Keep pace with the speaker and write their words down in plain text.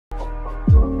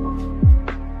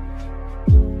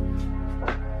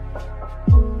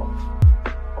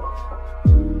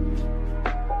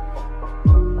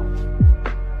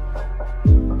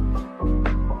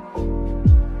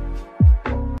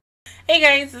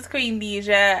guys, it's Queendija,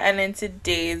 and in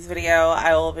today's video,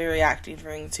 I will be reacting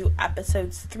to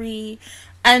episodes 3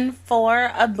 and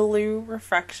 4 of Blue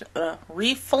Reflection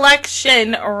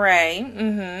Ray.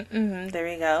 There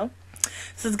we go.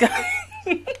 This is going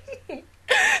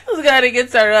to get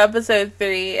started on episode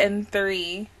 3 in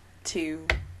 3, 2,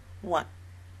 1.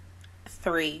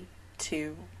 3,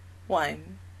 2,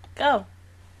 1, go.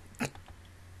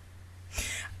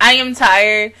 I am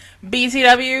tired.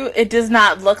 BTW, it does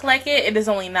not look like it. It is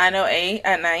only 9:08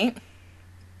 at night.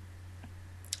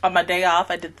 On my day off,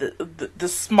 I did the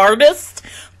smartest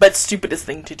but stupidest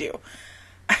thing to do.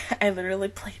 I literally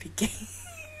played a game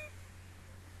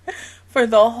for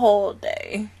the whole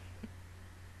day.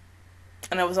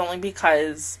 And it was only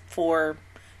because for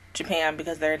Japan,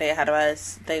 because they're a day ahead of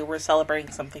us, they were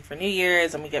celebrating something for New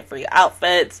Year's and we get free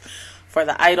outfits for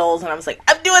the idols, and I was like,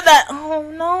 I'm doing that. Oh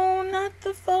no, not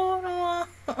the photo.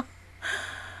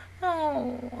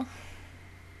 Oh.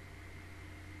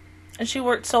 And she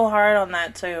worked so hard on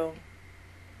that too.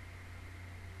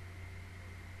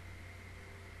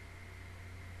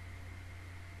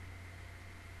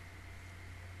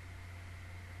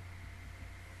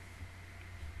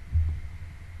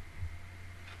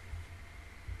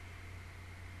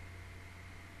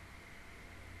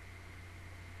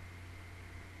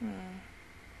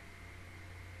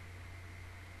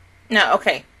 No,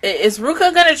 okay. Is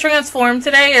Ruka gonna transform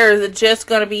today, or is it just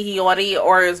gonna be Hiyori,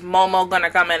 or is Momo gonna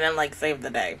come in and, like, save the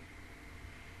day?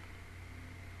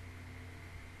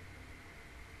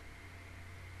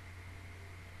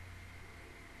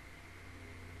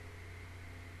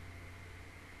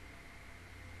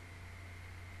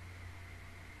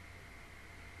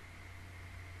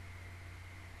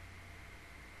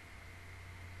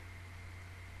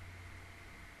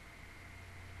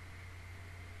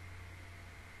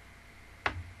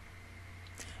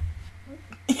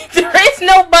 There is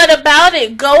no but about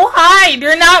it. Go hide.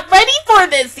 You're not ready for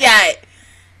this yet.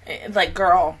 It's like,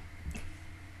 girl,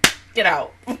 get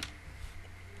out.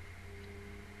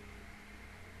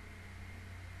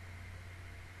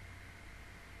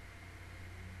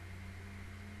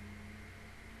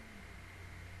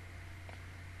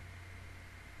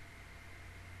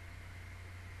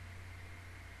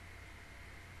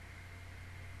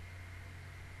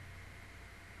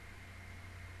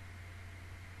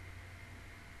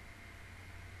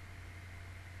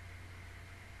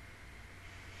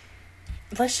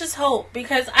 Let's just hope,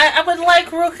 because I would like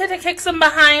Ruka to kick some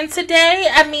behind today.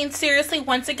 I mean, seriously,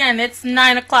 once again, it's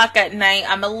 9 o'clock at night.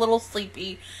 I'm a little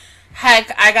sleepy. Heck,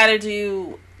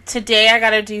 today I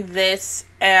gotta do this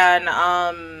and,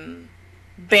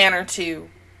 Banner 2.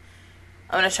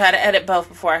 I'm gonna try to edit both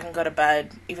before I can go to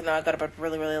bed, even though I go to bed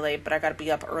really, really late, but I gotta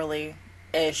be up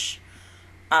early-ish,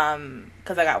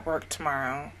 because I got work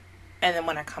tomorrow. And then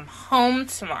when I come home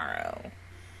tomorrow,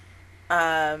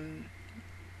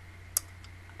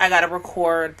 I gotta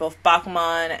record both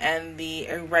Bakuman and the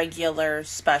Irregular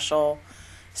special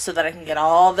so that I can get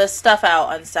all this stuff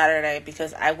out on Saturday,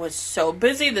 because I was so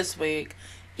busy this week,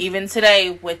 even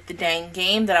today with the dang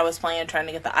game that I was playing, trying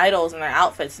to get the idols and their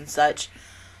outfits and such,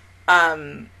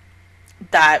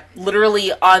 that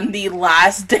literally on the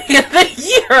last day of the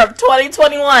year of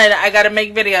 2021, I gotta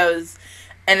make videos,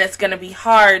 and it's gonna be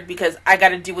hard because I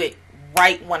gotta do it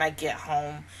right when I get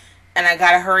home. And I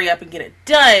gotta hurry up and get it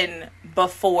done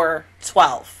before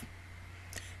 12.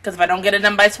 Because if I don't get it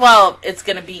done by 12, it's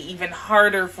gonna be even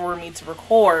harder for me to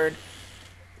record.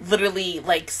 Literally,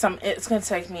 like, it's gonna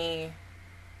take me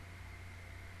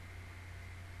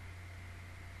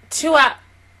 2 hours.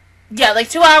 Yeah, like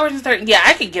 2 hours and 30. Yeah,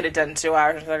 I could get it done in 2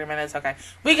 hours and 30 minutes. Okay.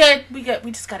 We good.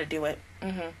 We just gotta do it.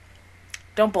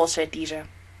 Don't bullshit, Deja.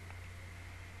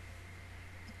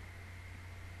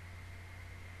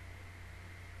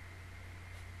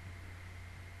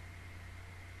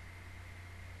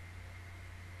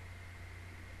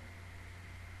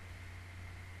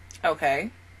 Okay.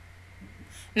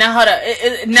 Now, hold up.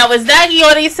 Now, is that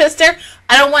Hiyori's sister?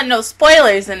 I don't want no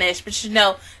spoilers in this, but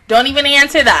don't even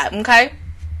answer that, okay?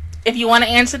 If you want to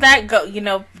answer that, go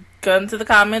into the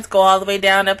comments, go all the way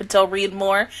down up until read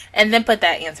more, and then put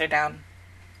that answer down.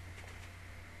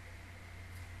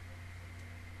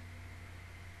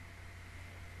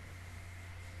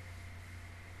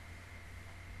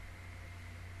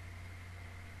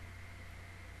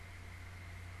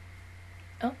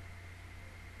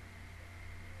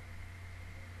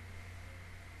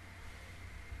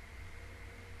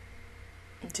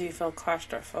 Do you feel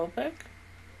claustrophobic?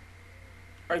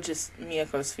 Or just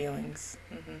Miyako's feelings?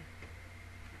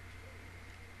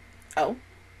 Oh?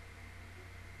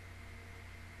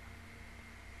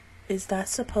 Is that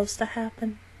supposed to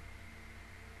happen?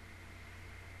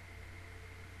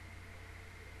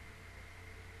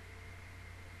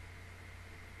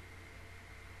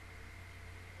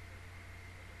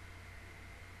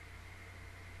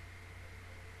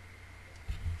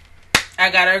 I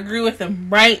gotta agree with him,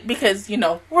 right? Because, you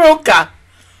know, Ruka!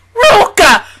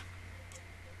 Ruka!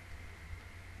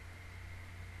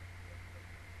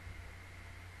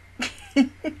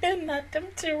 And not them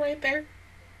two right there.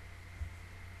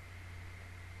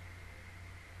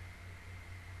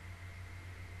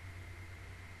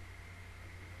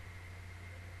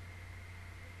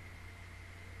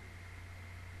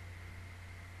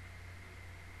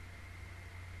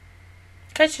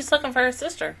 Because she's looking for her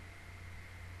sister.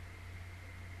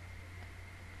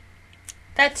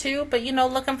 That too, but you know,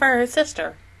 looking for her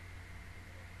sister.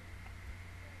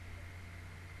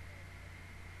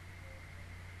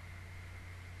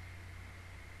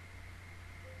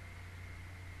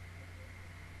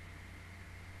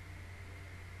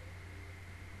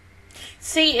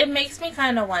 See, it makes me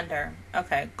kind of wonder.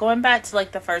 Okay, going back to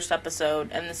like the first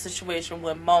episode and the situation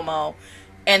with Momo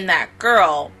and that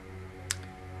girl.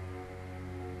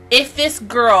 If this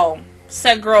girl,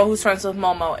 said girl who's friends with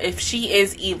Momo, if she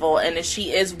is evil and if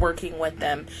she is working with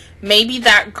them, maybe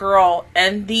that girl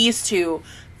and these two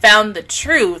found the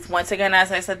truth, once again,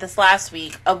 as I said this last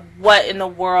week, of what in the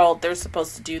world they're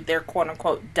supposed to do, their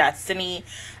quote-unquote destiny,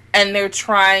 and they're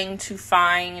trying to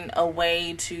find a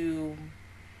way to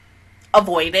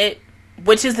avoid it,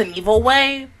 which is an evil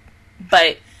way,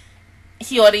 but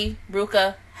Hiyori,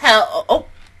 Ruka,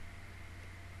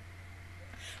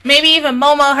 maybe even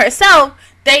Momo herself,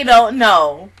 they don't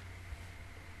know.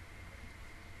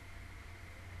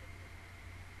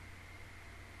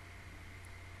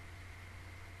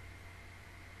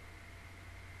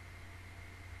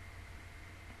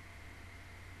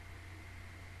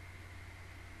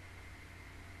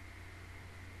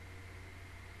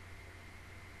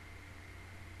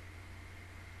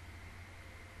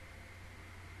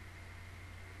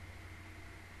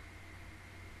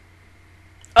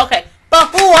 Okay, but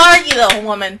who are you though,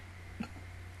 woman?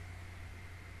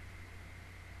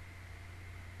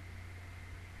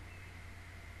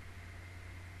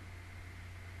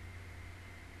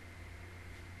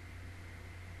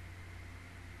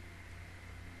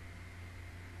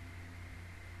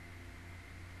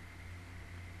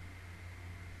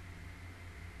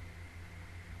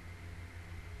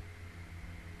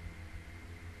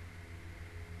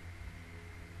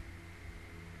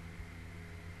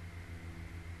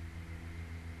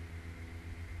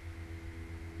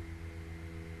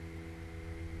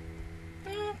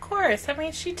 Of course. I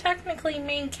mean, she technically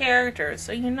main character,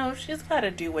 so you know she's got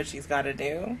to do what she's got to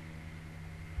do.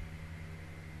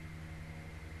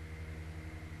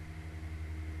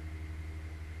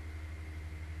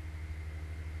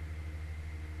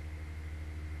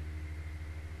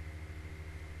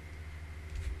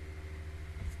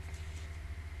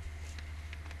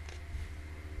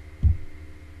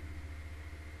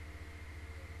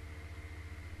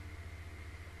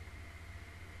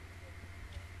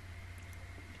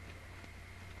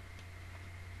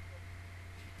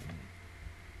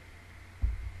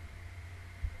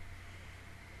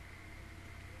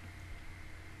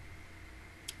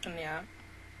 Yeah.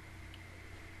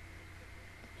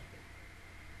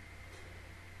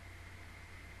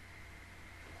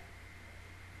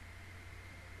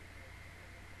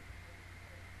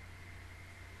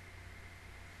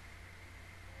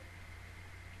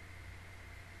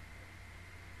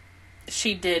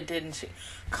 She did, didn't she?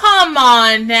 Come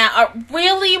on now.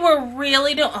 Really? We're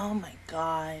really doing... Oh my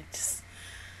god.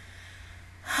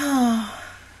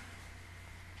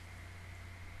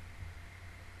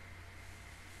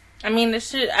 I mean,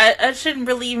 I shouldn't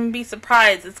really even be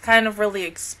surprised. It's kind of really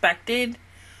expected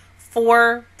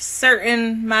for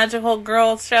certain magical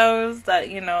girl shows that,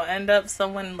 you know, end up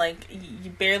someone, like, you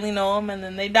barely know them and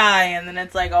then they die. And then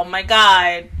it's like, oh my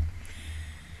god.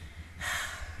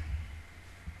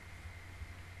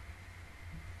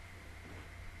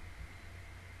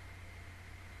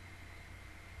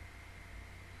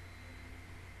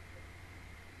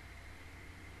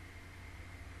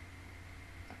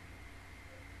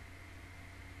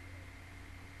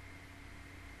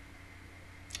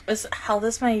 Hell,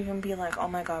 this might even be like, oh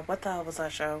my god, what the hell was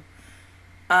that show?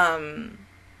 The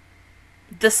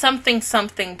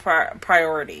something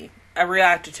priority. I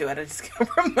reacted to it. I just can't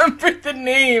remember the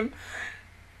name.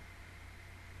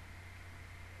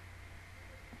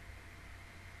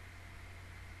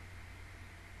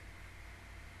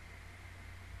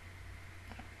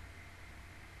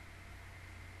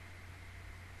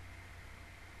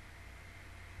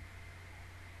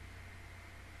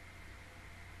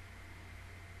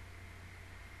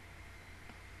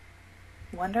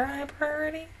 Wonder Eye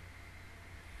Priority?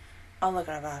 I'll look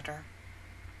it up after.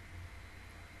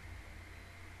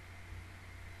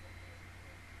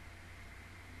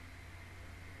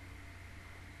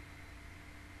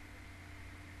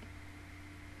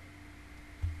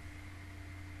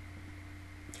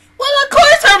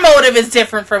 motive is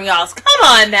different from y'all's. Come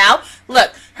on now.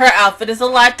 Look, her outfit is a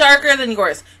lot darker than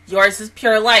yours. Yours is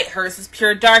pure light. Hers is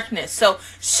pure darkness. So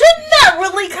shouldn't that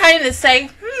really kind of say,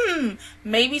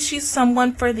 maybe she's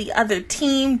someone for the other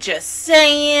team? Just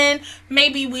saying.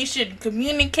 Maybe we should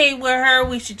communicate with her.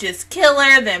 We should just kill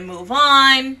her, then move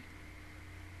on.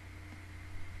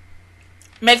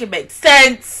 Make it make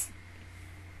sense.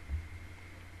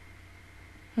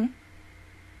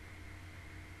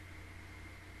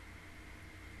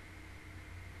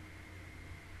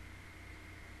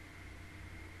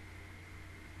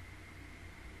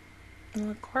 Well,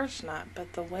 of course not,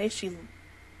 but the way she...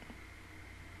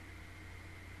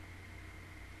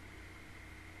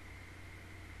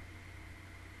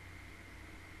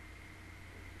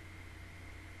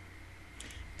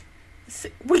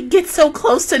 We get so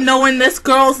close to knowing this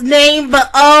girl's name, but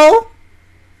oh...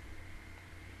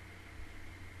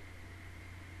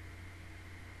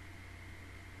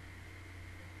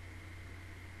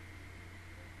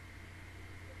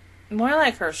 More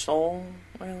like her soul,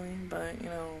 really, but, you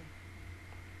know...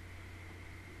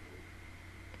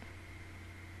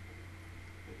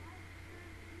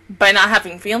 By not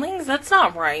having feelings? That's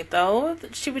not right, though.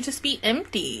 She would just be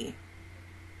empty.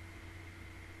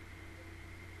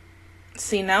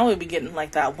 See, now we'd be getting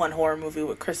like that one horror movie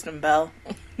with Kristen Bell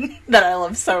that I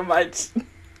love so much.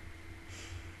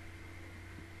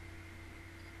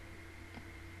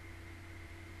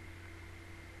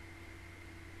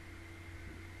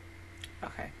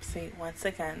 Okay, see, once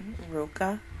again,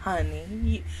 Ruka,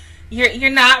 honey, you're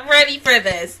not ready for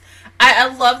this.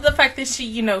 I love the fact that she,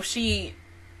 you know, she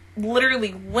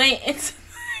literally went into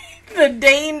the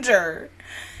danger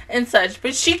and such,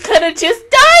 but she could have just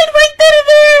died right then and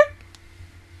there.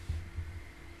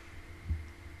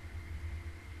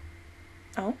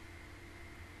 Oh.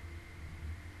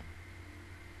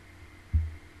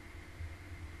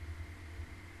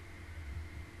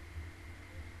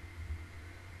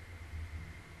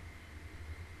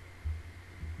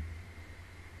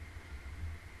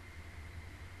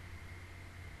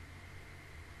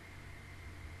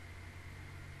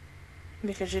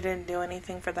 Because you didn't do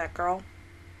anything for that girl?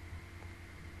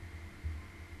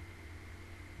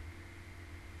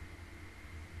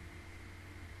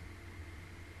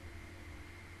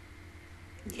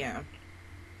 Yeah.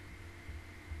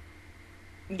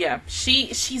 Yeah,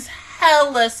 she's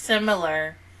hella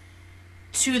similar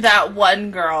to that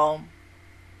one girl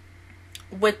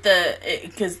with the,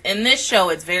 because in this show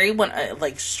it's very one,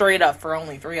 like straight up for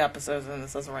only 3 episodes and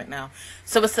this is right now.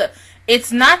 So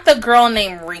it's not the girl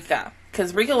named Rika,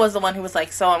 because Rika was the one who was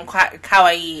like, so I'm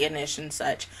kawaii-ish and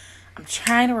such. I'm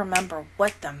trying to remember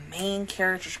what the main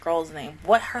character's girl's name.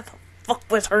 What the fuck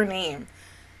was her name?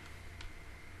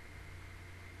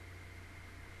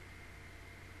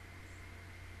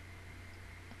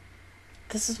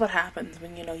 This is what happens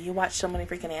when, you know, you watch so many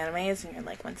freaking animes and you're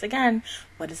like, once again,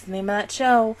 what is the name of that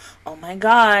show? Oh my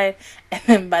god. And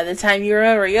then by the time you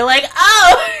remember, you're like,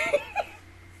 oh!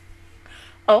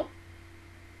 Oh.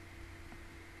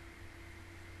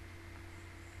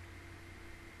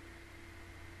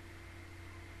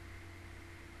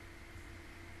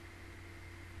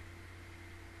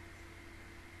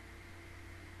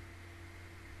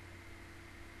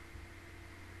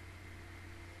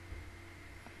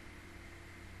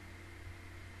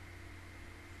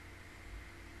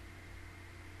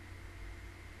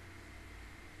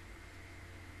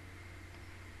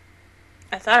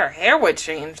 I thought her hair would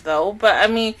change, though. But, I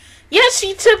mean, yeah,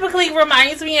 she typically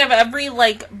reminds me of every,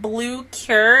 like, blue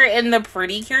cure in the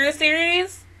Pretty Cure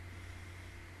series.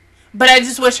 But I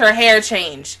just wish her hair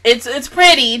changed. It's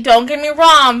pretty, don't get me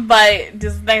wrong, but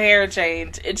just the hair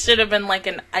change. It should have been, like,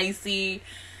 an icy,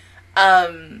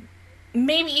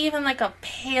 maybe even, like, a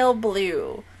pale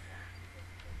blue.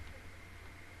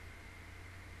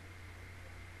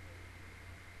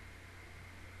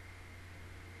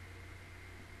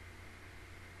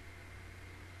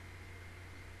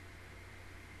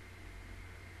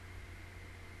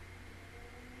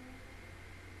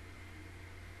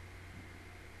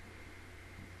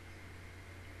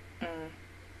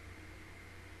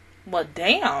 Well,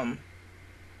 damn.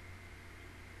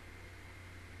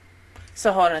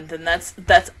 So hold on, then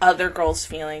that's other girls'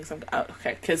 feelings.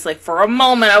 Okay, because like for a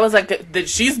moment I was like, that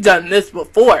she's done this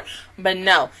before, but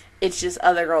no, it's just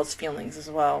other girls' feelings as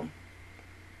well.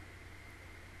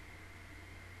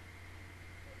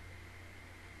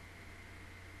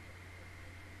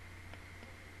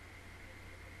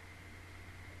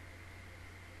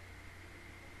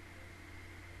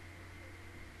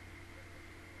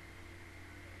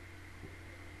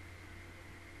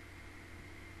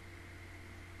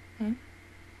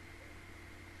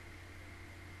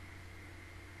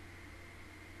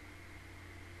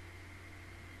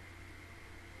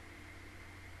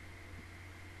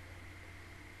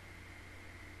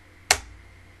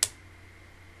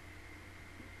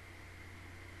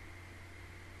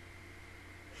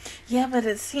 Yeah, but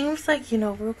it seems like,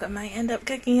 Ruka might end up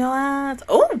kicking your ass.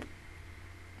 Oh!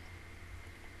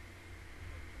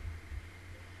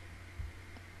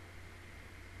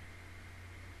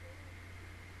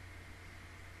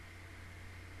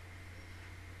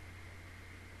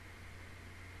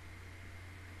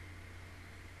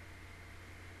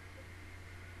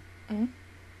 Mm.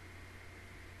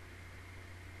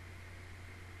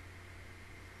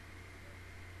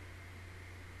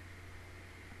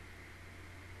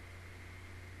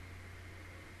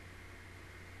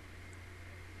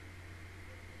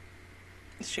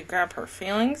 Did she grab her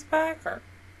feelings back, or?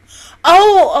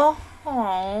 Oh.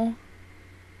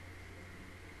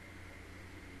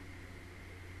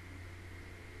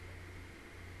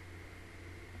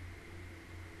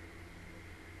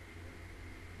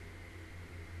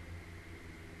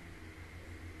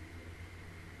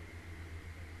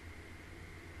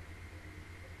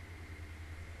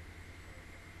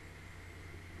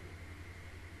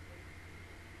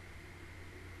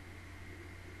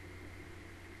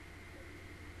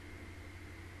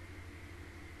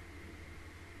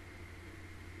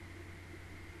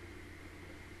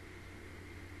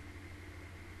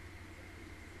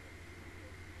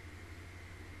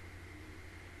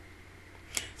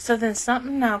 So then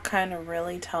something now kind of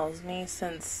really tells me,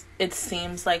 since it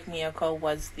seems like Miyako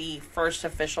was the first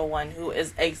official one who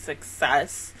is a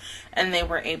success and they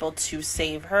were able to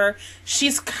save her,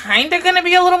 she's kind of going to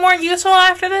be a little more useful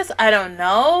after this. I don't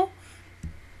know.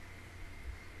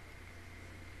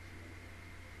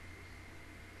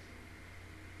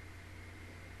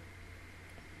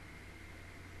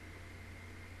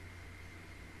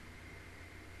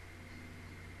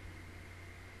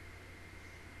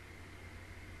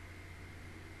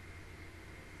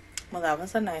 Well, that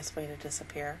was a nice way to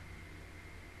disappear.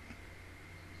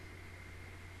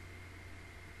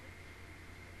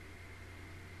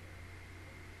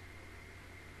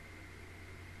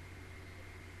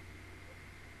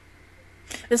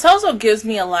 This also gives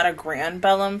me a lot of Grand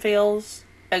Bellum feels,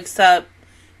 except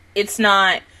it's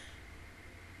not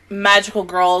magical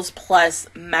girls plus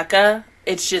mecha.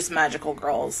 It's just magical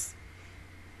girls.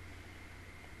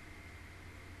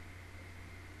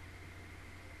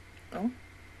 Oh.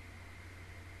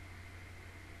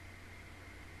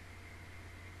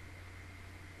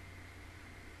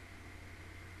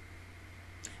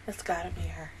 It's gotta be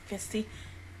her. Kissy.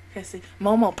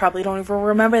 Momo probably don't even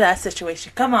remember that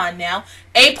situation. Come on now.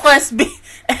 A plus B.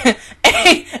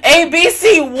 A, B,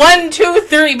 C, 1, 2,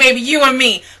 3, baby. You and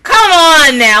me. Come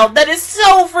on now. That is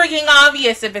so freaking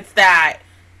obvious if it's that.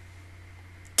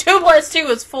 2 plus 2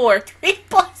 is 4. 3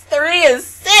 plus 3 is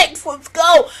 6. Let's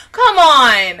go. Come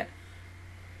on.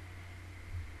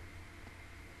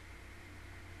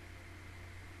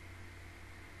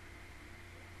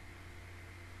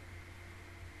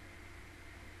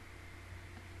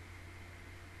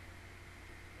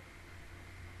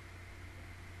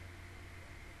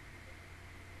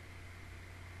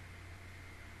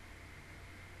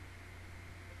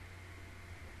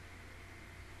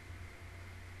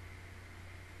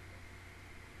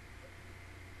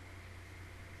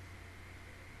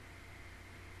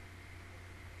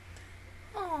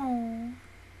 Oh.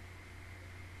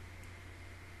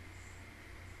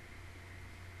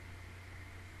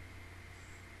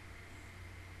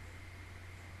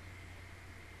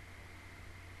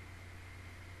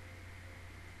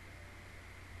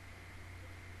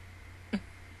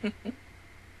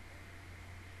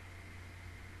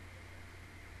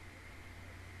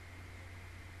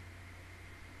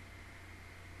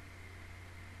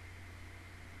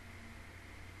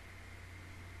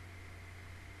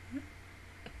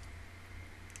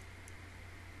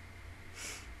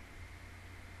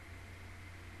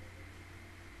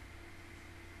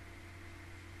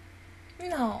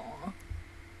 No.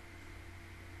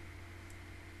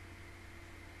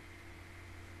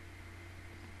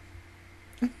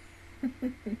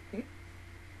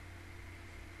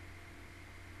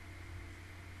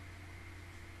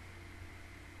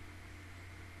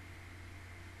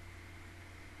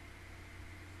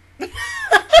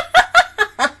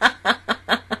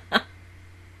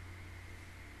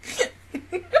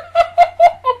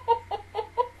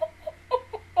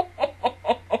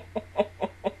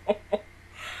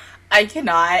 I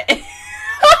cannot.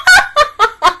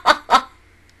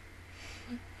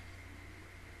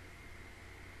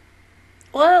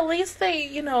 Well, at least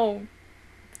they,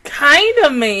 kind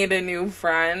of made a new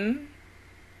friend.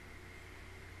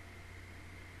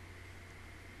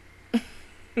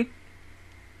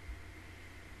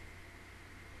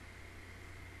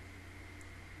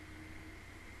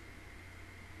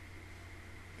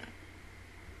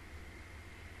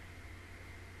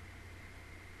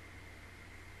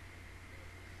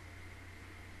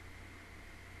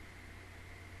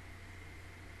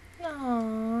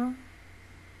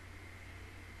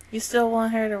 You still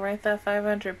want her to write that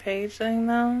 500-page thing,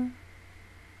 though?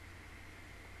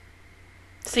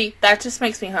 See, that just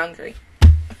makes me hungry.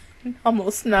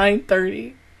 Almost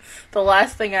 9:30. The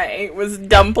last thing I ate was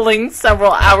dumplings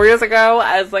several hours ago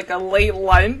as, like, a late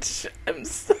lunch. I'm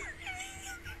sorry.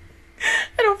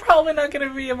 And I'm probably not going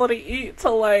to be able to eat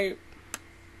till, like,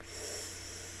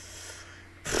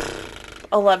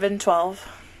 11, 12.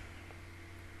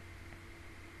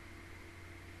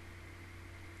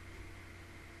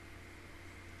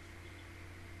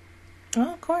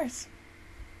 Oh, of course.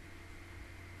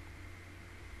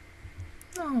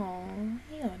 Oh,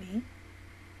 Yoni.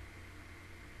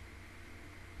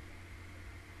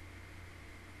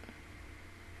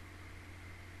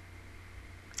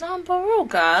 Oh,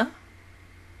 Baruka.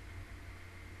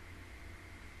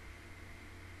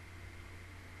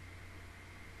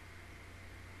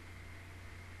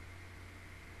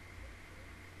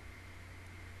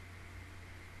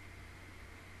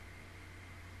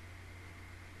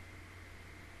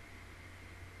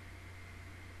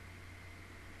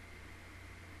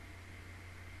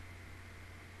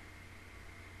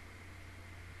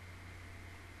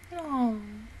 Oh.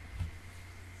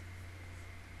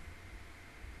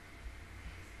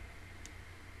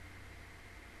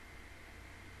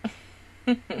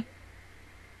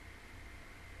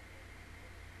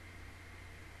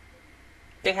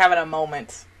 They're having a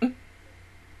moment.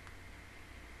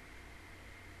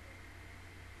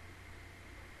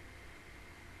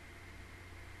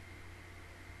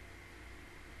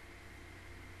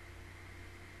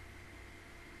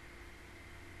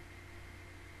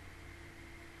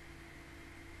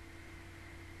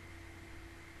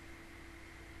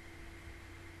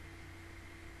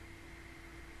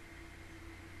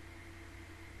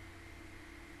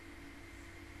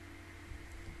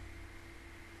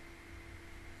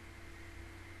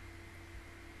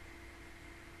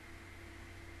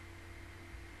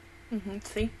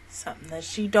 See? Something that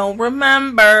she don't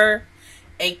remember.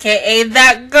 AKA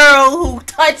that girl who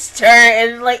touched her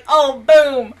and like, oh,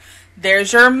 boom.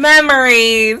 There's your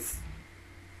memories.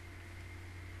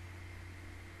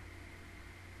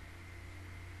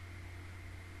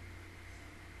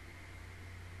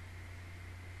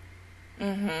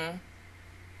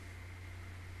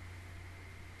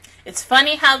 It's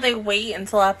funny how they wait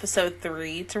until episode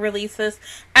 3 to release this.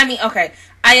 I mean, okay,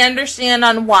 I understand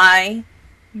on why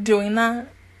doing that.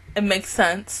 It makes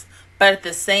sense. But at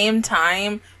the same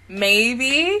time,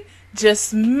 maybe,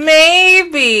 just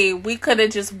maybe, we could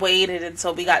have just waited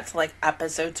until we got to like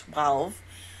episode 12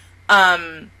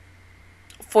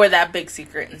 for that big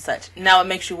secret and such. Now it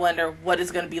makes you wonder what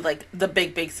is going to be like the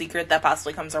big secret that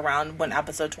possibly comes around when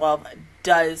episode 12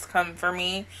 does come for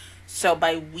me. So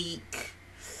by week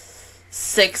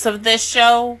 6 of this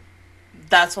show,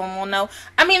 that's when we'll know.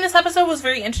 I mean, this episode was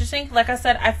very interesting. Like I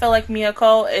said, I feel like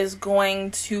Miyako is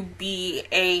going to be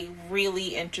a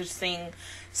really interesting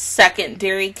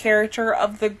secondary character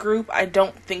of the group. I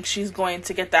don't think she's going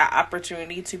to get that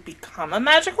opportunity to become a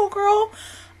magical girl,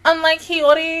 unlike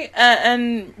Hiyori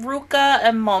and Ruka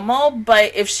and Momo.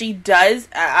 But if she does,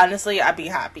 honestly, I'd be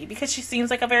happy because she seems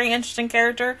like a very interesting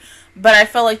character. But I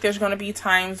feel like there's going to be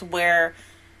times where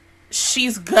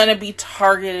she's going to be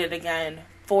targeted again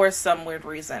for some weird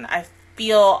reason. I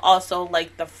feel also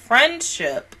like the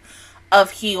friendship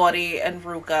of Hiyori and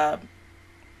Ruka,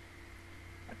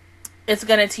 it's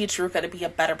going to teach Ruka to be a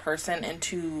better person and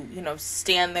to, you know,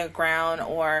 stand their ground,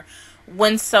 or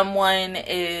when someone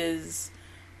is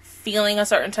feeling a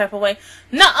certain type of way.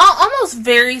 No, almost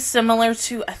very similar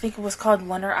to, I think it was called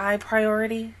Wonder Eye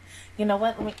Priority. You know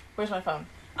what? Where's my phone?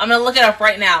 I'm going to look it up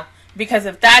right now, because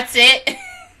if that's it...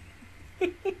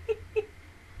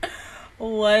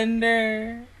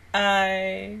 Wonder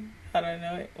Eye. How do I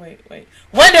know it? Wait.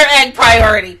 Wonder Egg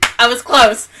Priority. I was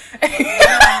close.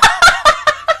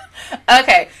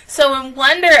 Okay, so in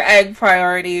Wonder Egg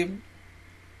Priority,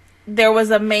 there was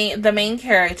the main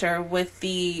character with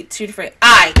the two different...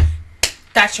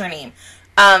 That's your name.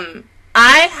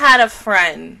 I had a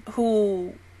friend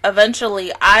who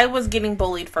eventually, I was getting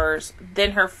bullied first.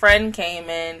 Then her friend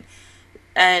came in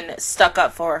and stuck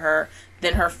up for her.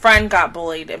 Then her friend got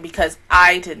bullied, and because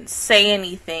I didn't say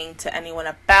anything to anyone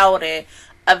about it,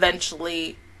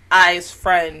 eventually I's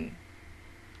friend,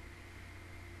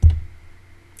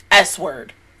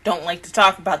 S-word, don't like to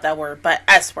talk about that word, but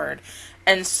S-word.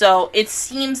 And so it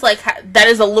seems like that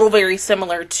is a little very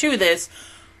similar to this.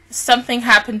 Something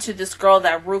happened to this girl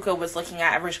that Ruka was looking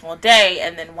at every single day,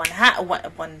 and then what happened?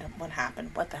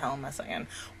 What the hell am I saying?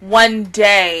 One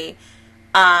day,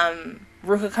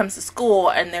 Ruka comes to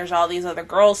school and there's all these other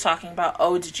girls talking about,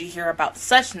 oh, did you hear about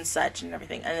such and such and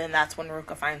everything? And then that's when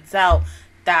Ruka finds out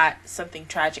that something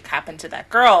tragic happened to that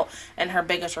girl, and her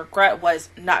biggest regret was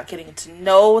not getting to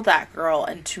know that girl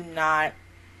and to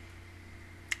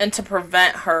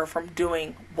prevent her from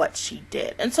doing what she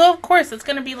did. And so of course it's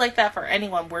going to be like that for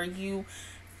anyone, where you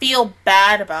feel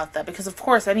bad about that, because of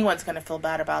course anyone's going to feel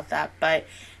bad about that, but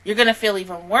you're going to feel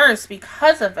even worse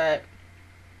because of it,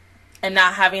 and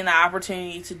not having the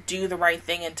opportunity to do the right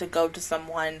thing and to go to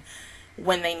someone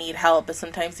when they need help. But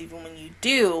sometimes even when you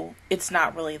do, it's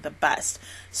not really the best.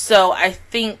 So I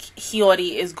think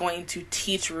Hiyori is going to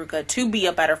teach Ruka to be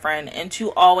a better friend, and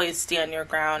to always stand your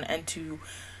ground, and to,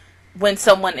 when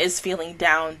someone is feeling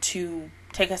down, to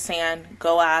take a stand,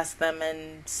 go ask them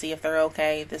and see if they're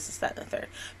okay. This is that and the third.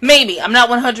 Maybe. I'm not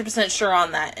 100% sure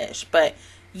on that ish, but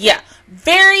yeah,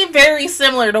 very, very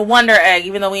similar to Wonder Egg,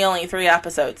 even though we only 3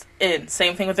 episodes in.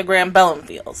 Same thing with the Grand Bellum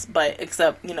feels, but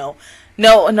except, you know,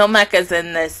 no mechas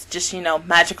in this, just, you know,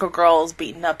 magical girls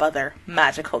beating up other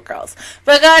magical girls.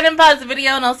 But go ahead and pause the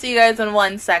video, and I'll see you guys in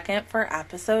 1 second for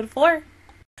episode 4.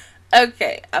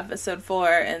 Okay, episode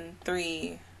 4 in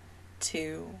 3,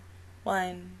 2,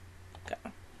 1, go.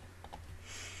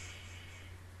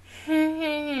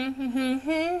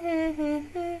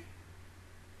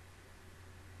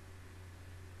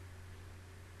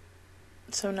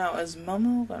 So now is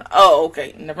Momo gonna... Oh,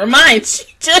 okay. Never mind.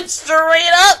 She just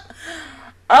straight up...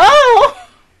 Oh!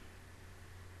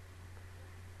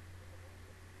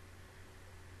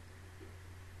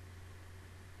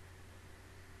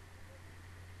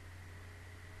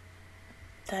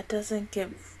 That doesn't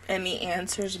give any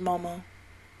answers, Momo.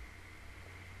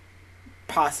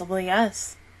 Possibly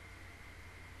yes.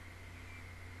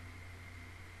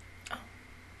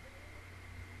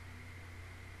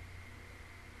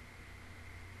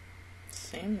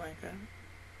 Seemed like it.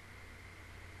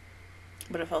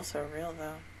 But it felt so real,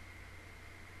 though.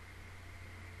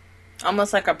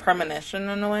 Almost like a premonition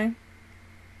in a way.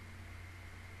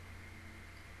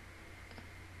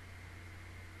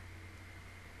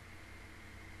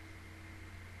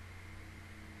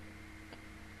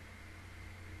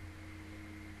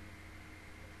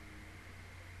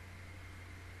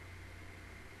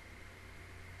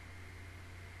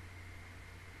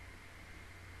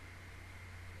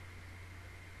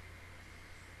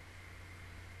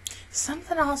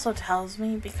 Something also tells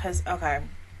me, because, okay,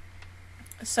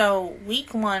 so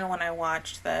week 1 when I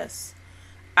watched this,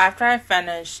 after I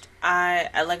finished, I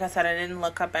like I said, I didn't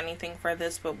look up anything for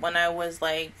this, but when I was,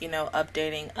 like, you know,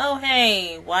 updating, oh,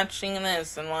 hey, watching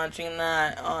this and watching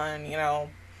that on, you know,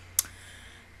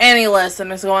 any list,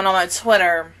 and it's going on my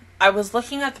Twitter, I was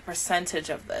looking at the percentage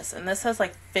of this, and this says,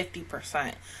 like,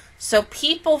 50%. So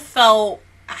people felt,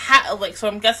 so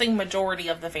I'm guessing majority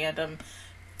of the fandom,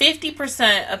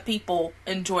 50% of people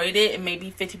enjoyed it, and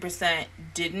maybe 50%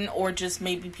 didn't, or just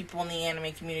maybe people in the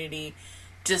anime community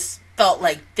just felt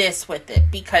like this with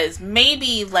it, because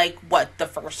maybe, like, the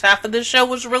first half of the show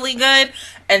was really good,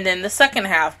 and then the second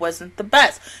half wasn't the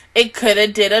best. It could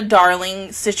have did a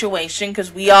Darling situation,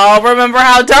 because we all remember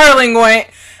how Darling went,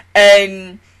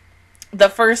 and the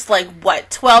first,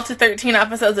 12 to 13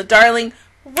 episodes of Darling,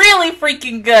 really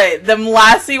freaking good. Them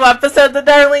last few episodes of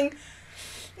Darling,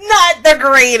 not the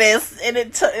greatest. And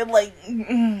it took,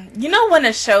 you know when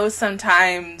a show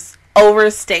sometimes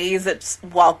overstays its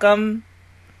welcome?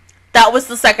 That was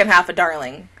the second half of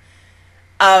Darling.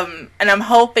 And I'm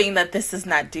hoping that this does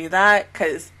not do that,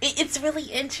 because it's really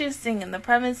interesting, and the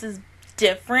premise is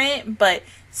different, but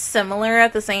similar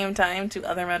at the same time to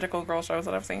other magical girl shows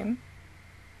that I've seen.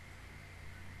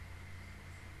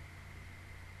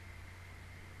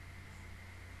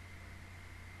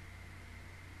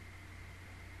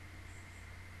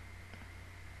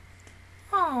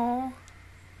 Oh.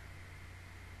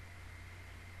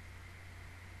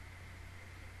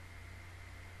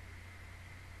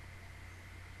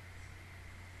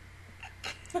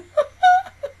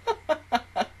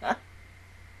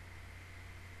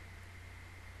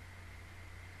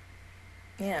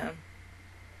 Yeah.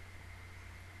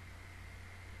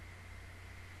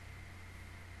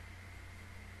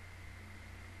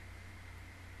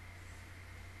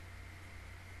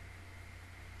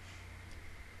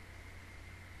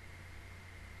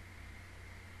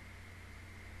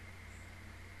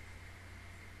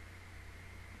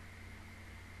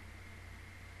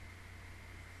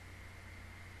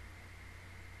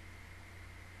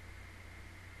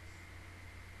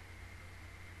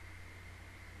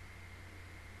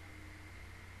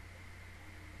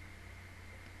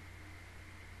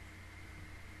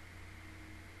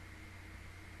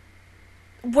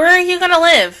 Where are you gonna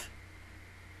live?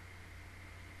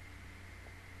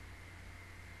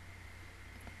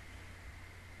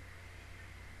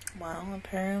 Well,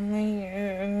 apparently,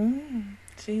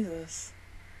 Jesus.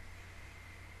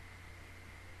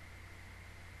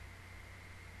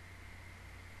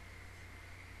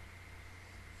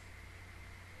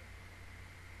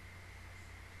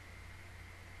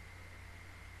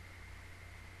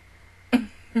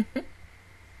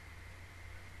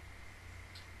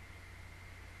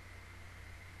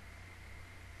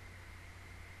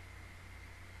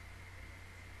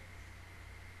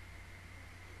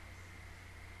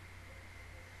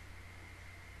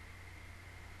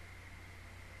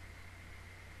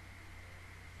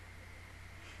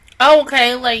 Oh,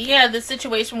 okay, like, yeah, the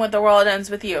situation with the world ends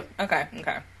with you. Okay,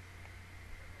 okay.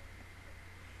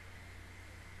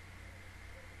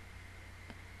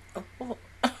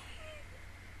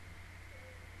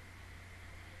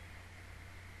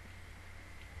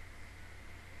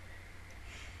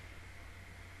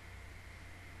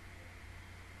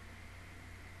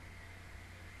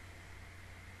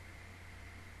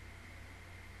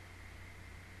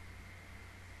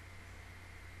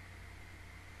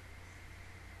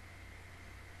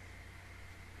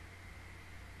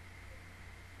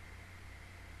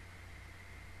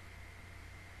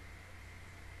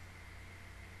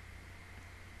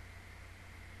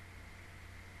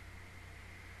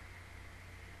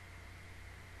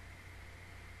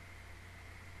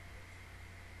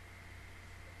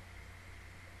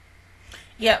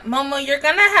 Yeah, Momo, you're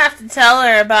gonna have to tell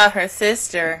her about her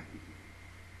sister.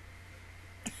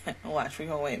 Watch, we're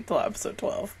gonna wait until episode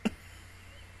 12.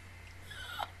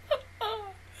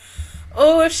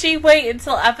 Oh, if she wait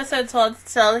until episode 12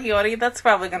 to tell Hiyori, that's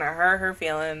probably gonna hurt her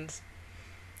feelings.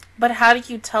 But how do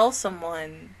you tell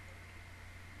someone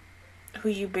who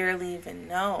you barely even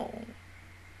know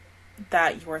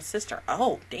that your sister?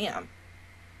 Oh, damn.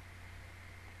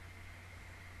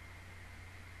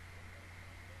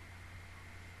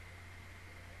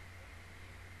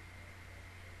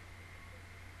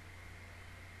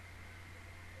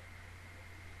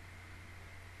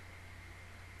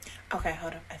 Okay,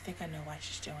 hold up. I think I know why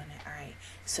she's doing it. Alright.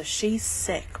 So she's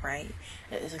sick, right?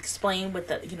 It's explained with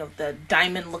the, the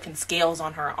diamond-looking scales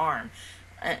on her arm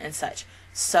and such.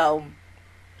 So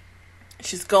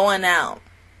she's going out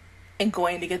and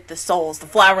going to get the souls, the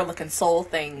flower-looking soul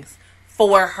things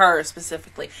for her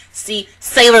specifically. See,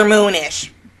 Sailor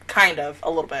Moon-ish. Kind of, a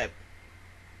little bit.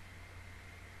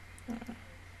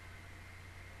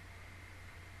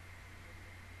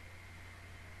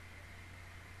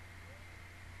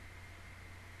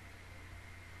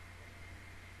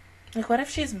 Like, what if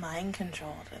she's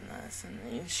mind-controlled in this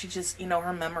and she just,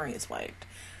 her memory is wiped?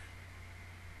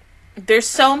 There's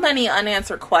so many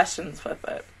unanswered questions with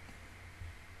it.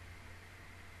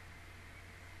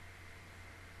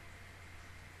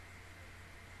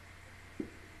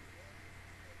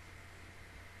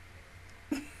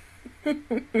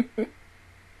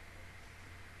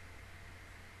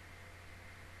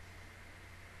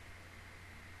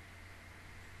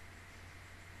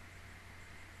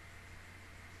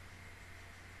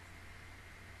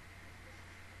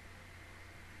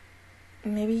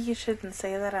 Maybe you shouldn't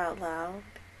say that out loud.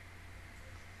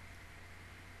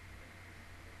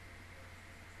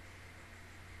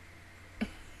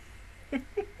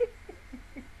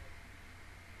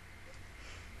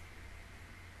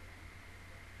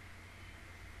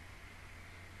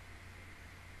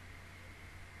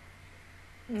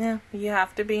 Yeah, you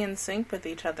have to be in sync with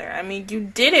each other. I mean, you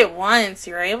did it once,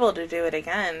 you're able to do it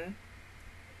again.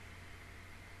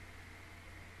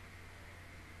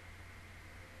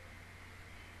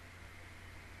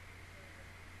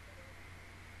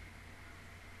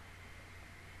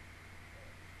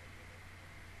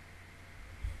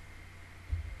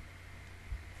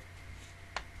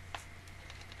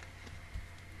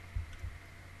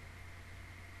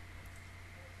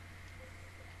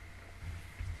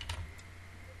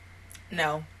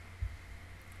 No.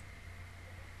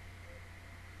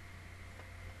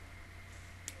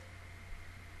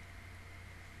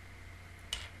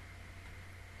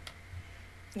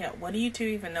 Yeah, what do you two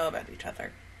even know about each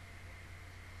other?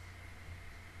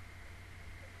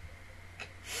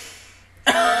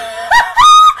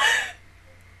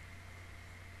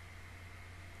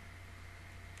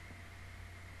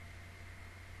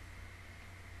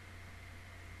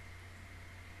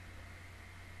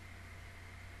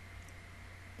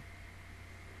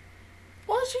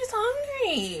 Well, she's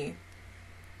hungry.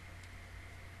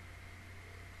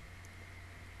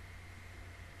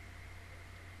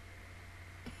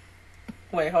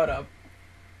 Wait, hold up.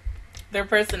 Their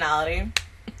personality.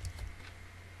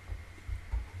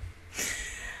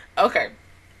 Okay.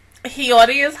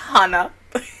 Hiyori is Hana.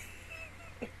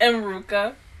 And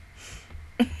Ruka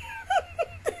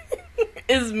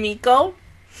is Miko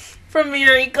from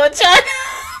Yuriko-chan.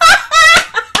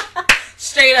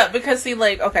 straight up, because see,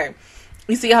 like, okay,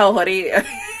 you see how hoodie.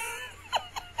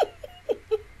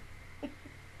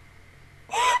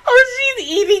 Oh, she's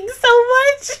eating so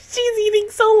much. She's eating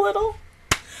so little.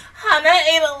 Hannah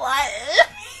ate a lot.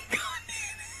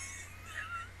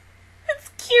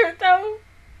 It's cute though.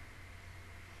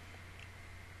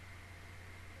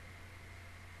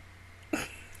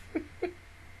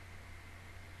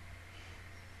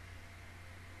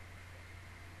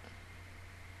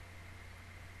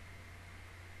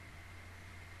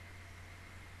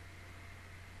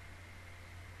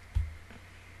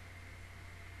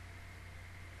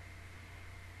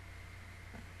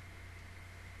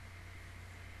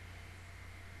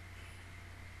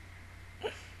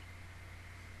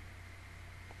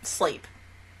 Sleep.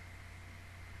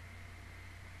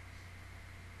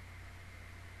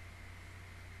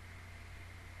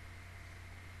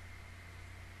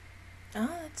 Oh,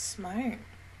 that's smart.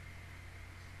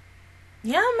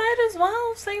 Yeah, might as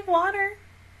well save water.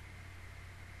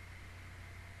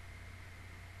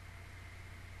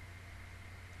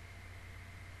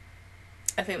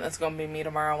 I think that's gonna be me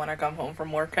tomorrow when I come home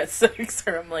from work at 6.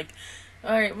 Or I'm like,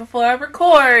 alright, before I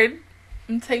record,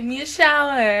 take me a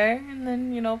shower, and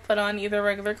then, you know, put on either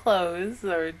regular clothes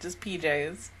or just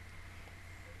PJs.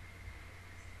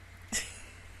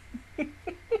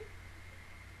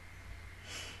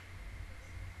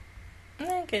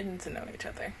 And getting to know each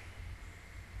other.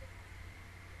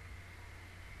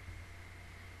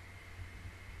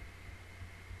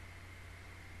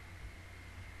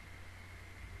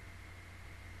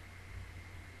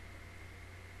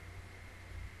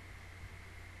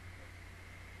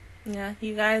 Yeah,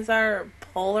 you guys are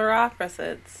polar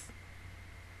opposites.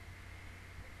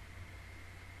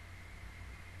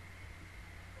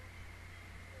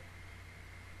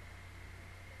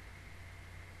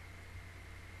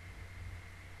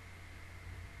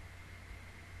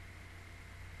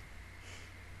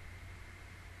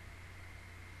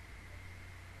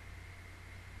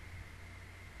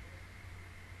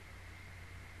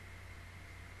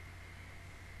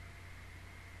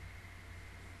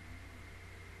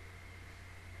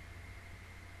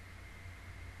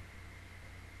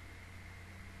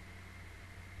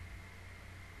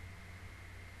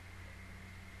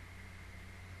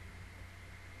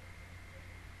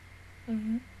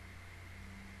 Mm-hmm.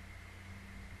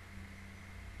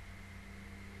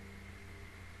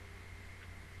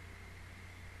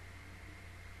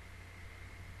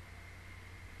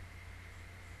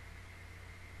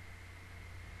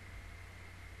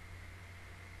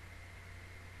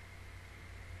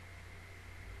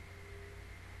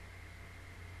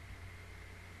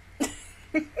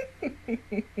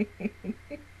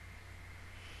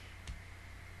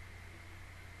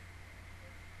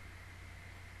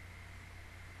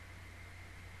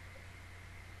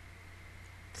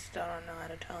 Still don't know how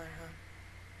to tell her, huh?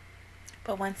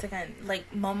 But once again,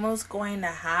 like, Momo's going to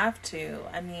have to.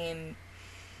 I mean,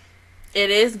 it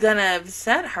is gonna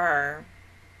upset her.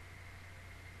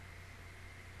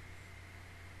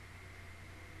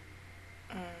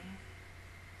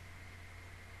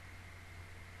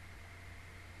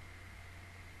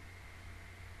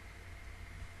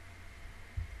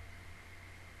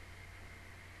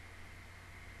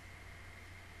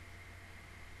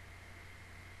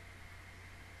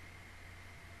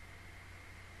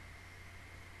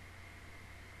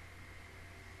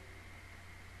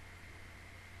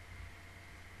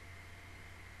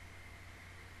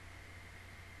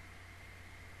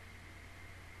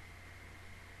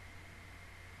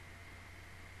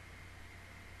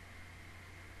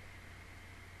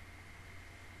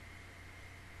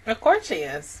 Of course she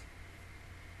is.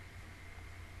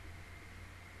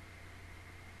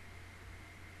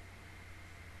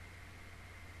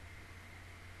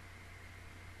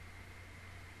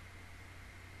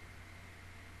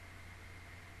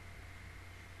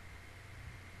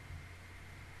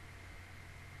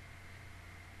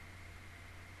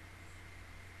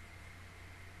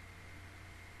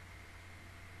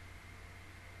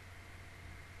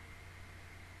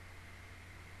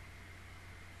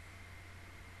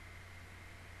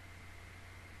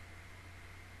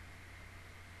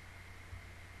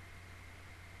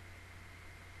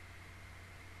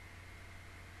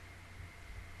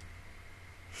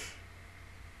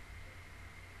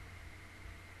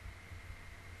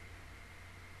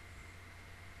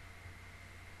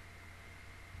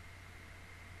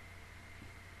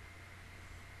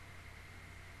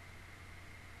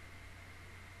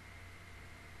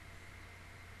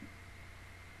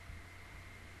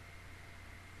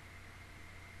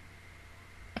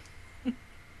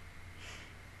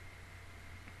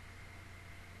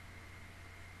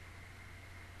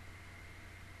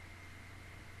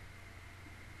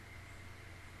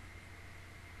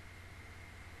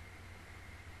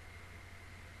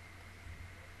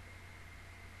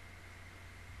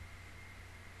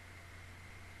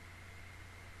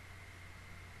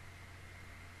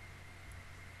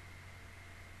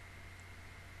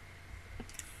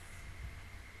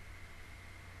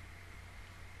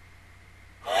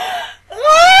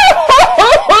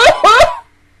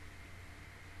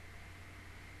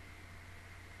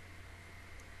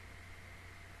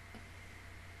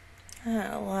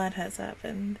 lot has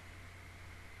happened.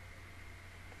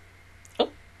 Oh.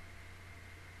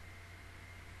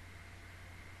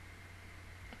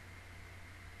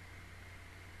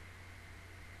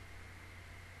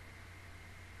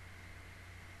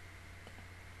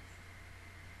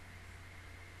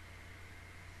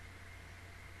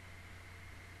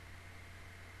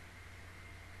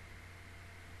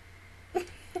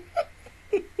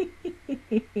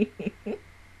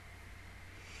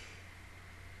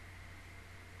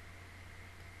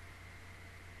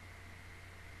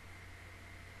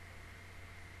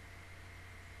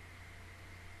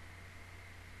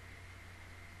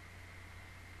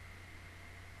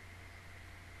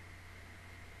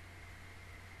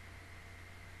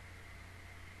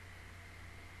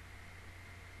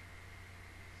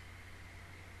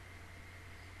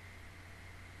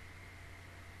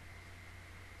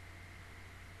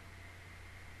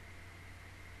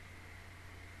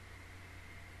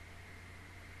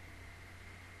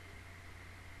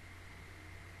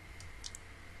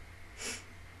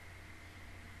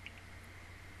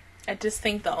 I just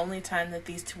think the only time that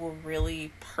these two will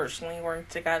really personally work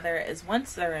together is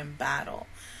once they're in battle.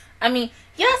 I mean,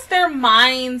 yes, their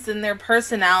minds and their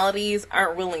personalities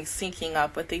aren't really syncing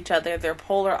up with each other. They're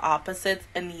polar opposites,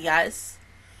 and yes,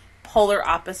 polar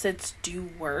opposites do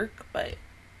work, but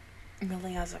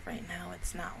really as of right now,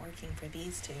 it's not working for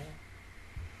these two.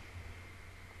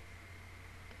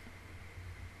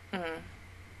 Oh,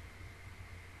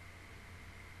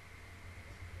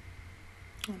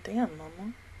 damn,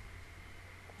 Mama.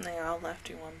 They all left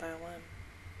you one by one.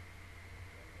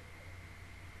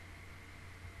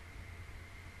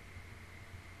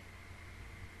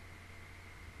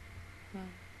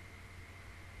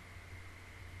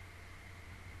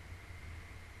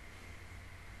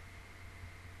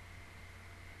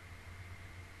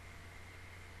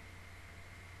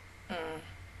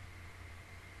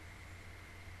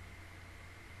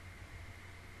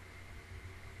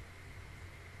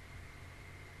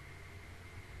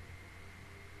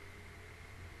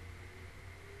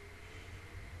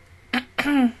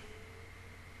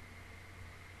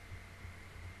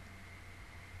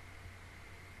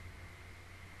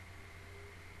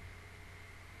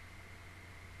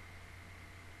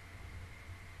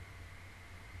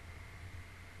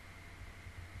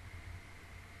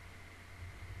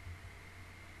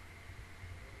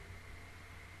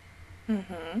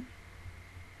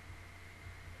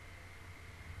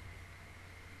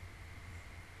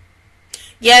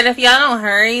 Yeah, and if y'all don't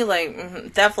hurry,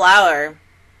 like, that flower.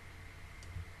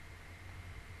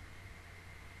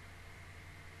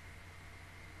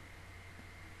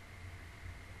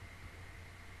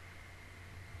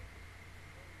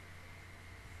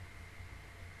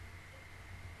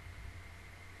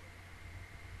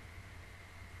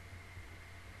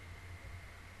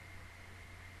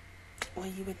 Well,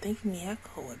 you would think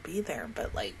Miyako would be there,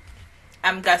 but, like,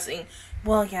 I'm guessing,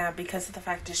 well, yeah, because of the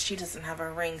fact that she doesn't have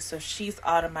a ring, so she's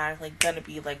automatically gonna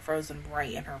be, like, frozen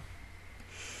right in her.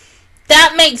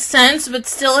 That makes sense, but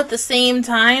still at the same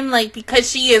time, like, because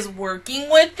she is working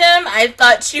with them, I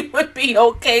thought she would be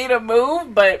okay to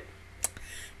move, but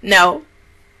no.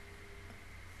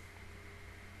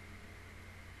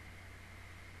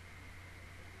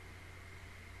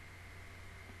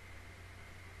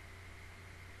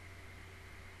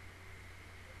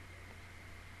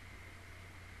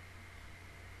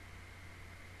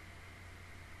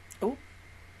 Oh.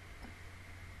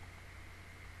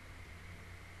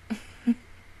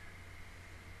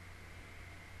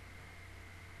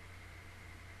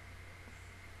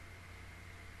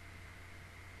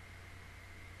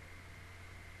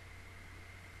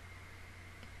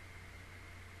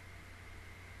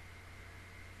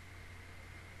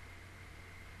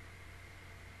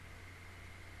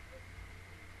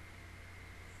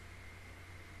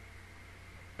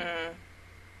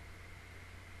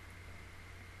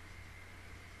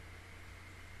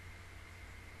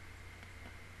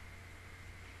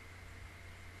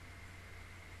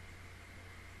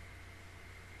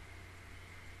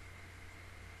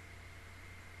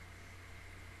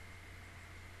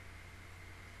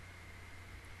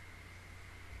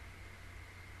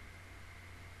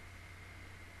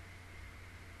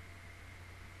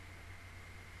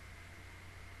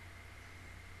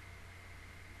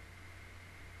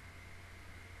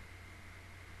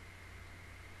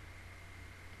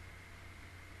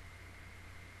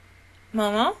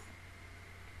 Momo?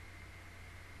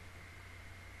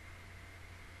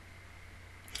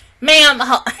 Ma'am,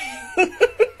 oh?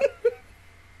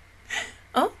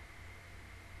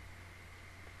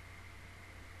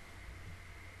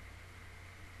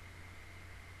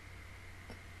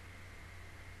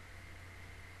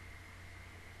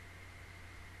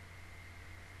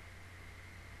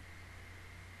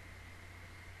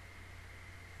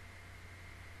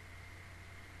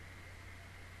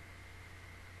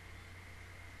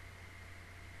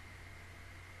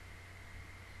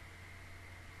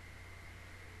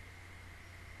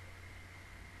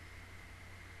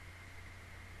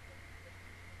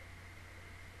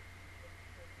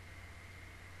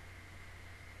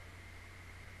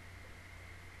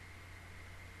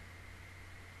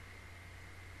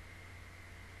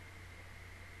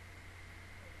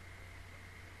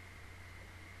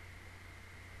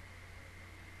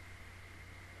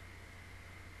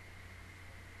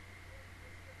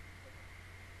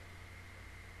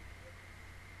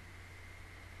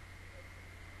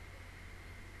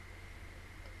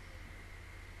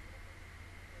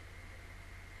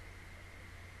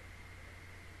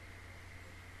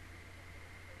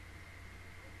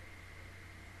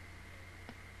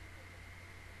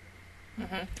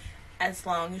 As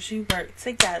long as you work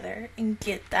together and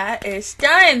get that ish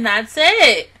done, that's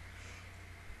it.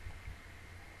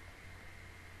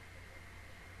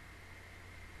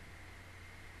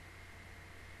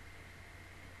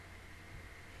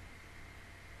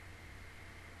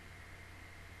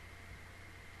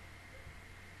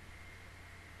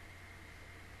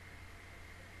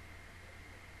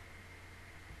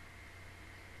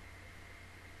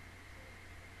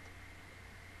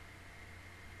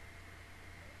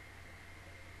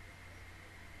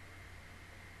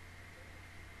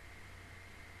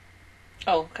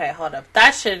 Okay, hold up.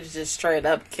 That should have just straight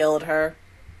up killed her.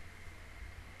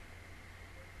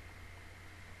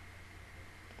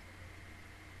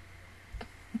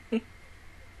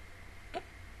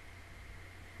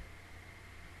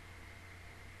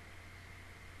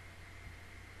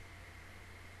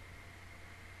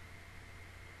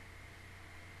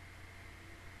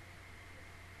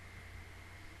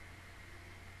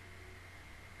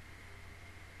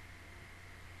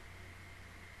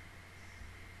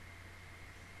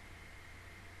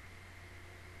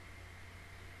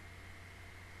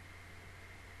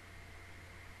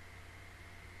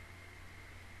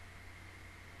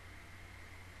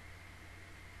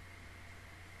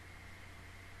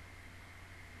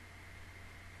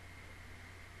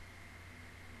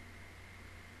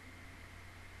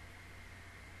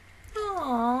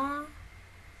 Aww.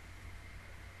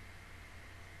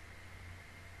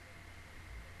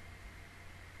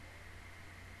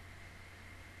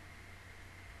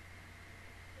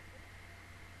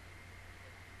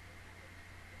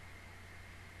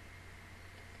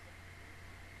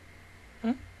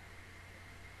 Hmm?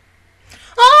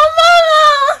 Oh,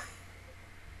 Mama!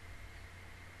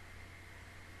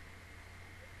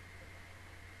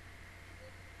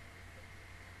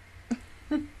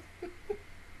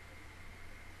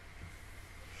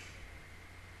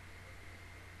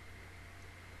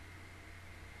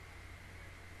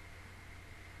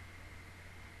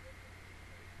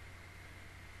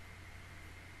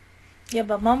 Yeah,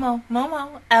 but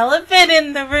Momo, elephant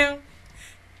in the room.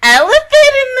 Elephant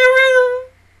in the room.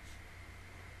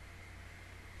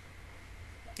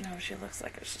 No, she looks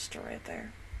like her sister right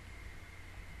there.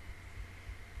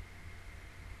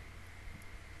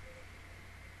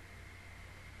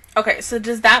 Okay, so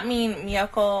does that mean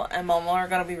Miyako and Momo are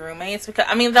going to be roommates? Because,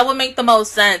 I mean, that would make the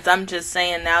most sense. I'm just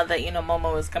saying now that, you know,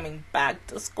 Momo is coming back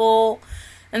to school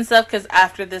and stuff, because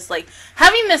after this, like,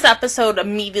 having this episode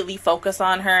immediately focus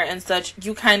on her and such,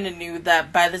 you kind of knew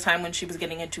that by the time when she was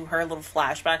getting into her little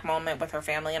flashback moment with her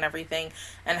family and everything,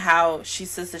 and how she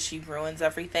says that she ruins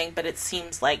everything, but it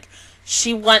seems like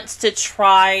she wants to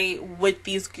try with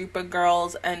these group of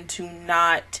girls and to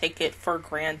not take it for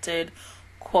granted,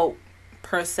 quote,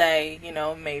 per se, you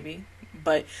know, maybe.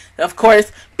 But, of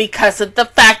course, because of the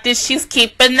fact that she's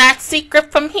keeping that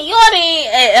secret from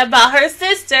Hiyori about her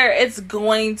sister, it's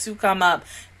going to come up.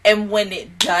 And when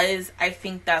it does, I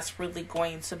think that's really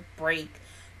going to break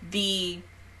the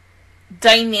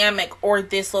dynamic or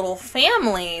this little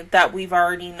family that we've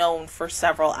already known for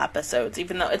several episodes.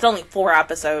 Even though it's only 4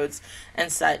 episodes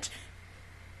and such.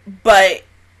 But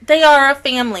they are a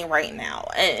family right now.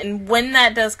 And when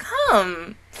that does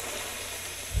come,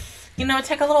 you know,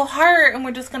 take a little heart and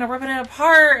we're just going to rip it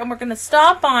apart and we're going to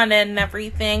stomp on it and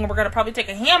everything. We're going to probably take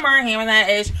a hammer that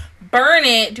ish, burn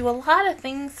it, do a lot of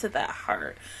things to that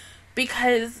heart.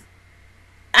 Because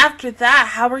after that,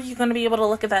 how are you going to be able to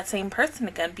look at that same person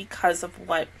again because of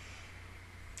what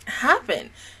happened?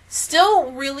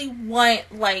 Still really want,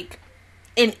 like,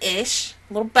 an ish,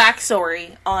 little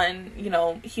backstory on, you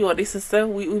know, Hiyori's sister.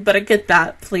 We better get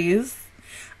that, please.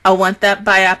 I want that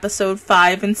by episode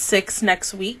 5 and 6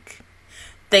 next week.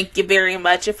 Thank you very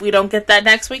much. If we don't get that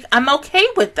next week, I'm okay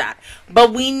with that.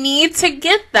 But we need to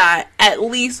get that at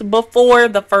least before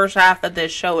the first half of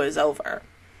this show is over.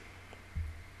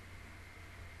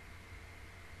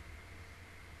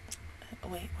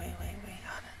 Wait. Hold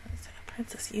on.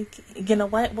 Princess Yuki. You know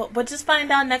what? We'll just find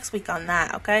out next week on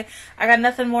that, okay? I got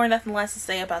nothing less to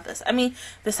say about this. I mean,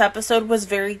 this episode was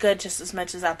very good, just as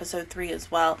much as episode 3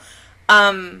 as well.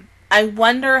 I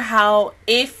wonder how,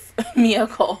 if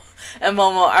Miyako and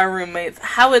Momo are roommates,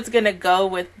 how it's gonna go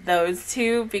with those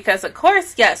two, because of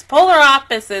course, yes, polar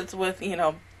opposites with, you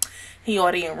know,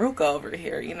 Hiyori and Ruka over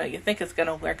here. You know, you think it's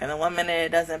gonna work, and then 1 minute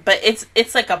it doesn't. But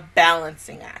it's like a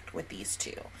balancing act with these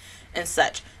two and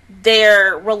such.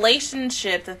 Their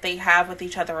relationship that they have with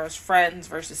each other as friends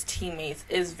versus teammates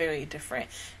is very different.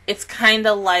 It's kind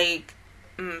of like,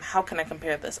 how can I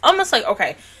compare this? Almost like,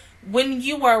 okay, when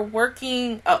you are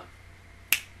working,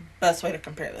 best way to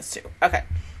compare this to. Okay.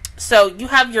 So you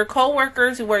have your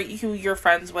coworkers who you're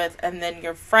friends with, and then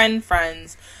your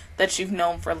friends that you've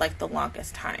known for like the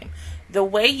longest time. The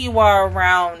way you are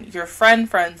around your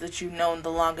friends that you've known the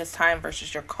longest time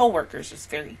versus your coworkers is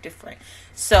very different.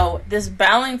 So this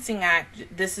balancing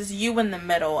act, this is you in the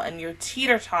middle, and you're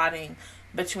teeter-totting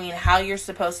between how you're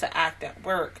supposed to act at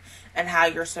work and how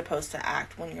you're supposed to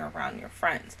act when you're around your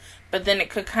friends. But then it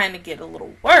could kind of get a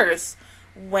little worse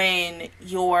when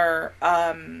you're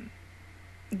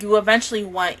you eventually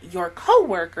want your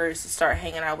coworkers to start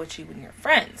hanging out with you and your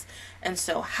friends. And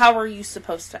so how are you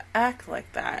supposed to act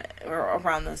like that or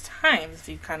around those times, if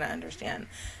you kind of understand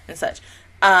and such?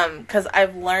 Because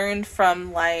I've learned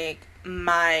from like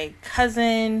my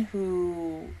cousin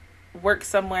who works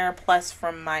somewhere, plus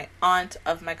from my aunt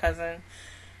of my cousin,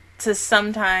 to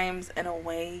sometimes in a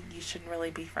way you shouldn't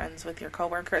really be friends with your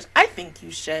coworkers. I think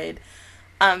you should.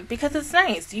 Because it's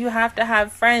nice. You have to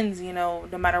have friends, you know,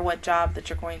 no matter what job that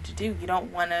you're going to do. You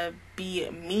don't want to be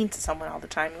mean to someone all the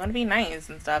time. You want to be nice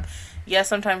and stuff. Yes,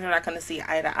 sometimes you're not going to see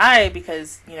eye to eye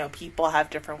because, you know, people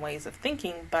have different ways of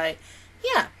thinking. But,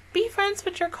 yeah, be friends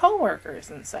with your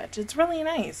coworkers and such. It's really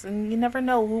nice. And you never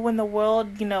know who in the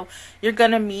world, you know, you're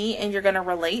going to meet and you're going to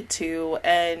relate to.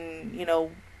 And, you know,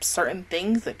 certain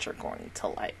things that you're going to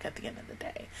like at the end of the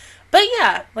day. But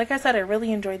yeah, like I said, I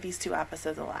really enjoyed these 2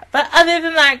 episodes a lot. But other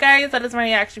than that, guys, that is my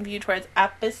reaction view towards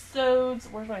episodes.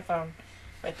 Where's my phone?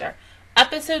 Right there.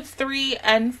 Episodes 3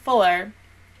 and 4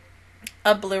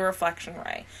 of Blue Reflection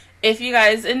Ray. If you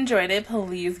guys enjoyed it,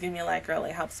 please give me a like. It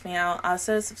really helps me out.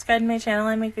 Also, subscribe to my channel.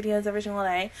 I make videos every single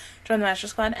day. Join the Master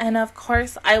Squad. And of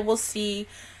course, I will see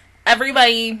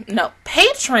Patreons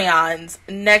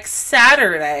next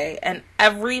Saturday. And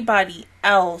everybody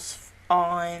else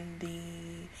on the...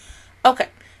 Okay,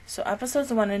 so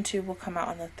episodes 1 and 2 will come out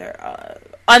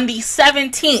on the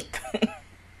 17th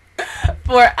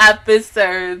for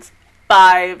episodes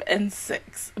 5 and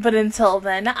 6. But until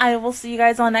then, I will see you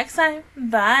guys all next time.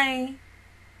 Bye.